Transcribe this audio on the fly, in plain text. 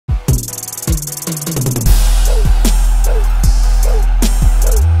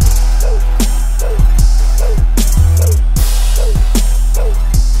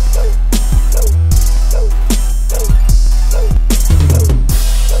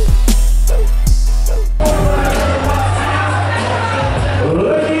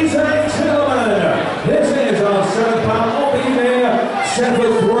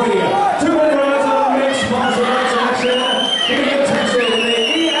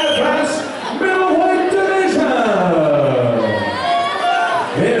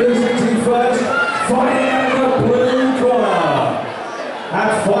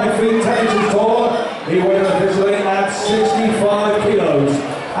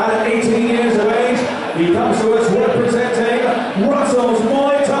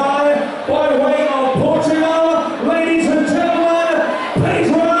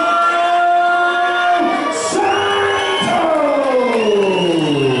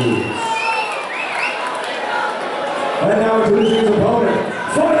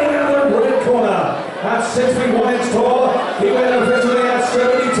6 feet 1 inch tall. He went officially at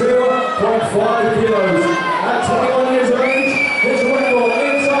 72.5 kilos. At 21 years of age, his record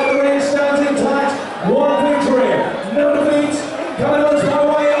inside the ring stands intact. 1 victory, no defeats. Coming to us by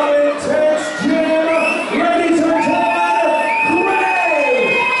way of Intense Gym. Ladies and gentlemen, Craig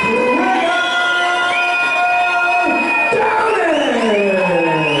Downey!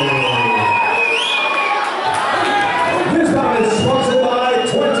 This bout is sponsored by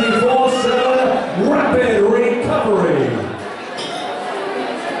 24/7 Rapid Recovery.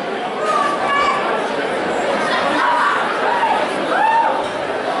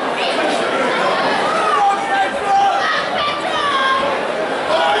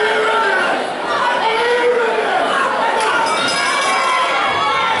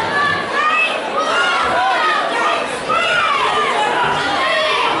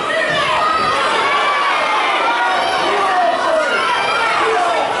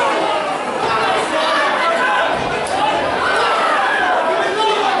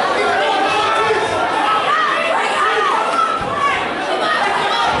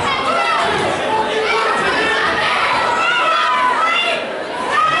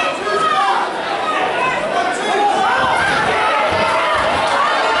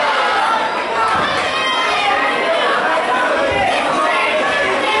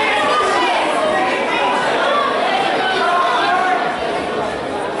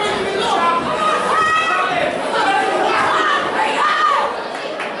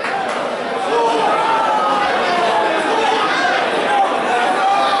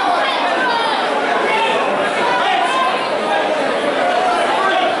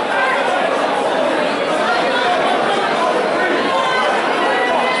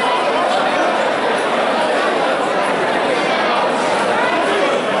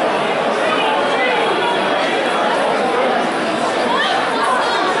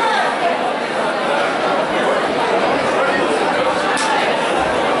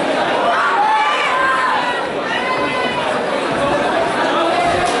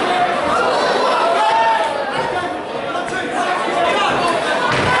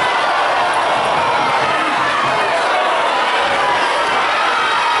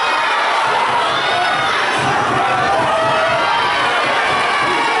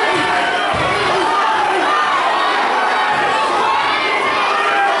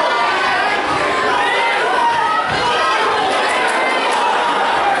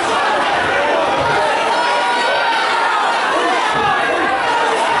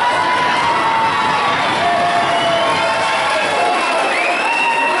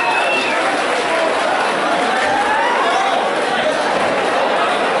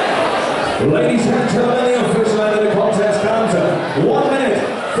 Ladies and gentlemen,